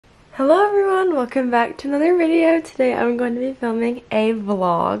Hello everyone, welcome back to another video. Today I'm going to be filming a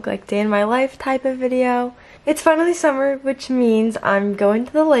vlog, like day in my life type of video. It's finally summer, which means I'm going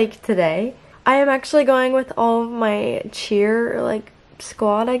to the lake today. I am actually going with all of my cheer,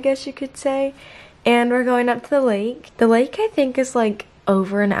 squad, I guess you could say. And we're going up to the lake. The lake, I think, is like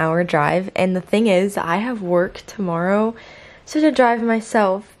over an hour drive. And the thing is, I have work tomorrow. So to drive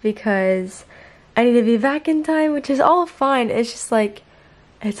myself because I need to be back in time, which is all fine. It's just like,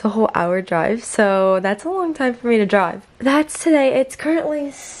 it's a whole hour drive, so that's a long time for me to drive. That's today. It's currently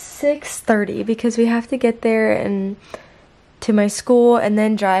 6:30 because we have to get there and to my school and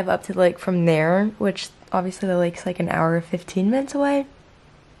then drive up to the lake from there, which obviously the lake's like an hour and 15 minutes away.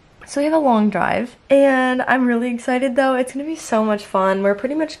 So we have a long drive, and I'm really excited though. It's gonna be so much fun. We're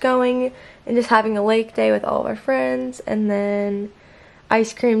pretty much going and just having a lake day with all of our friends, and then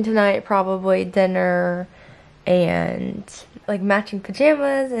ice cream tonight, probably dinner, and like matching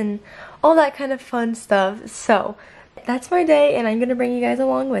pajamas and all that kind of fun stuff. So that's my day, and I'm gonna bring you guys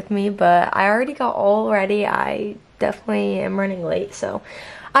along with me, but I already got all ready. I definitely am running late, so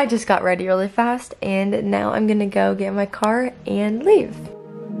I just got ready really fast, and now I'm gonna go get my car and leave.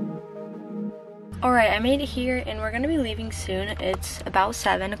 Alright, I made it here and we're gonna be leaving soon. It's about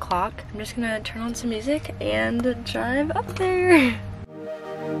 7 o'clock. I'm just gonna turn on some music and drive up there.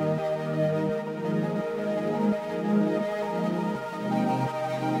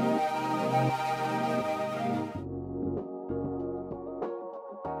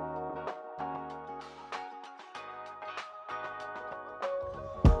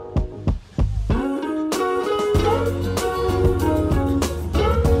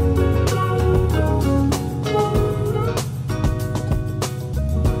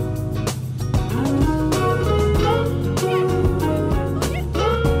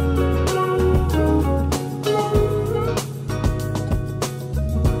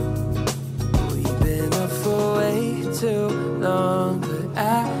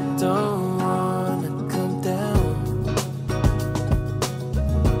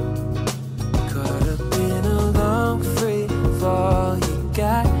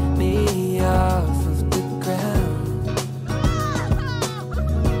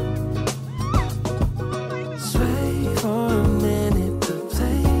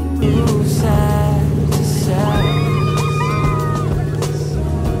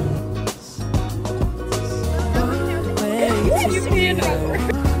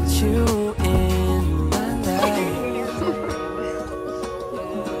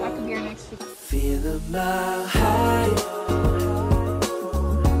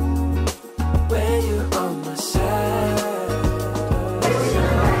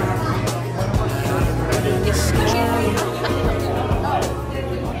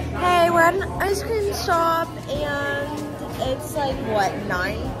 Ice cream shop, and it's like what,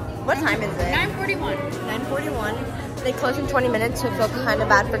 9? What time is it? 9:41. 9:41. They close in 20 minutes, so I feel kind of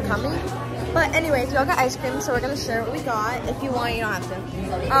bad for coming. But anyways, we all got ice cream, so we're gonna share what we got. If you want, you don't have to.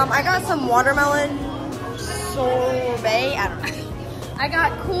 I got some watermelon sorbet. I don't know. I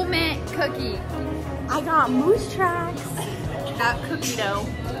got Cool Mint cookie. I got moose tracks. I got cookie dough.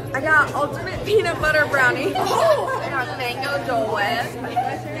 I got ultimate peanut butter brownie. I got mango Dole Whip.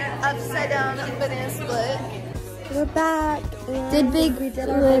 Upside down banana split. We're back. We did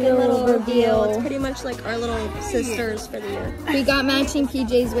our little reveal. It's pretty much like our little sisters for the year. We got matching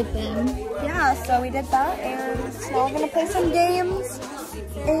PJs with them. Yeah, so we did that, and now we're gonna play some games.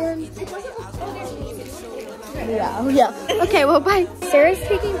 And yeah. Okay, well, bye. Sarah's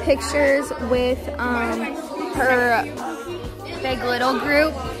taking pictures with her big little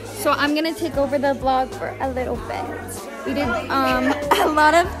group, so I'm gonna take over the vlog for a little bit. We did a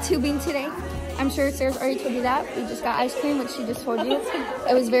lot of tubing today. I'm sure Sarah's already told you that. We just got ice cream, which she just told you.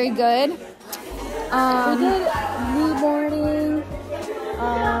 It was very good. We did kneeboarding.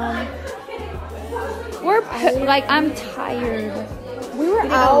 I'm tired. We were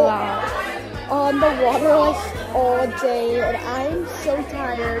out on the water all day, and I'm so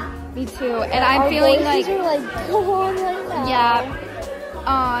tired. Me too. And I'm feeling like, are like gone right now. Yeah.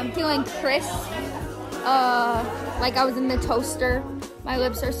 I'm feeling crisp. Like I was in the toaster. My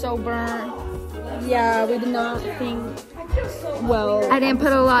lips are so burnt. Yeah, we did not think well. I didn't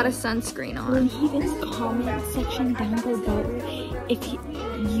put a lot of sunscreen on. Leave in the comment section down below if you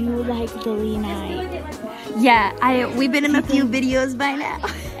like Lily and I. Yeah, we've been in a few videos by now.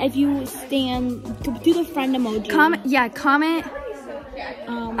 If you stand, do the friend emoji. Comment.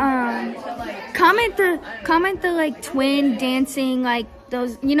 Comment the like twin dancing, like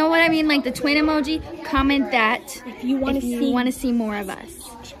those, you know what I mean, like the twin emoji. Comment that if you want to see more of us.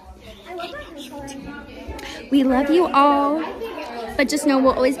 We love you all. But just know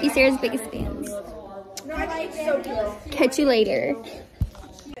we'll always be Sarah's biggest fans. Catch you later.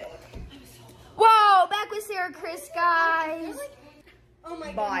 Whoa, back with Sarah Crist, guys. Oh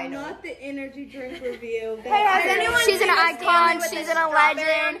my god, not the energy drink review. Hey, has anyone she's an icon, she's a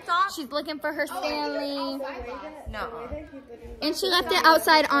legend. She's looking for her Stanley. No. And she left it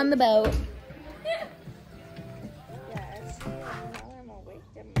outside on the boat.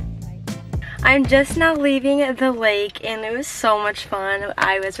 I'm just now leaving the lake and it was so much fun.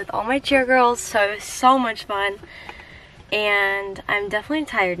 I was with all my cheer girls, so it was so much fun. And I'm definitely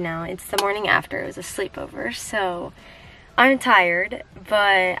tired now. It's the morning after. It was a sleepover, so I'm tired,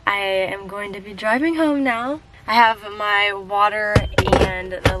 but I am going to be driving home now. I have my water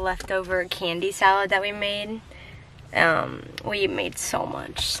and the leftover candy salad that we made. We made so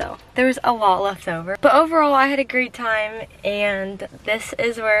much, so there was a lot left over. But overall, I had a great time, and this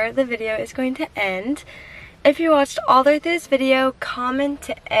is where the video is going to end. If you watched all the way through this video, comment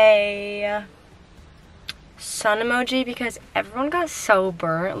a sun emoji because everyone got so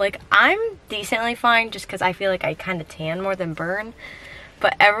burnt. Like, I'm decently fine just because I feel like I kind of tan more than burn.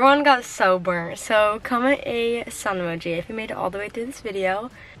 But everyone got so burnt. So comment a sun emoji if you made it all the way through this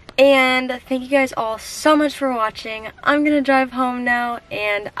video. And thank you guys all so much for watching. I'm gonna drive home now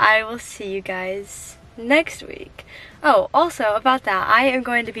and I will see you guys next week. Oh, also about that, I am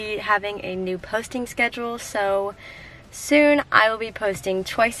going to be having a new posting schedule, so soon I will be posting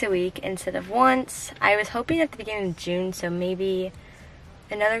twice a week instead of once. I was hoping at the beginning of June, so maybe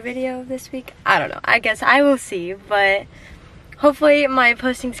another video this week. I don't know. I guess I will see, but hopefully my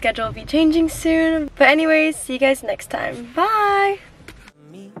posting schedule will be changing soon. But anyways, see you guys next time. Bye!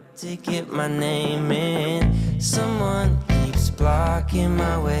 To get my name in, someone keeps blocking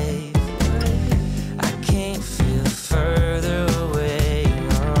my way. I can't feel further away.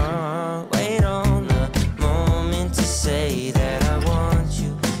 Wait on the moment to say that I want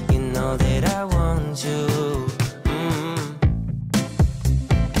you. You know that I want you.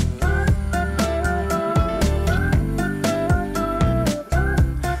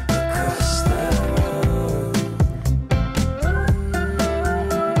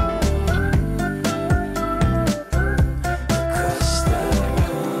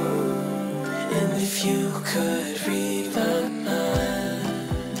 If you could rewind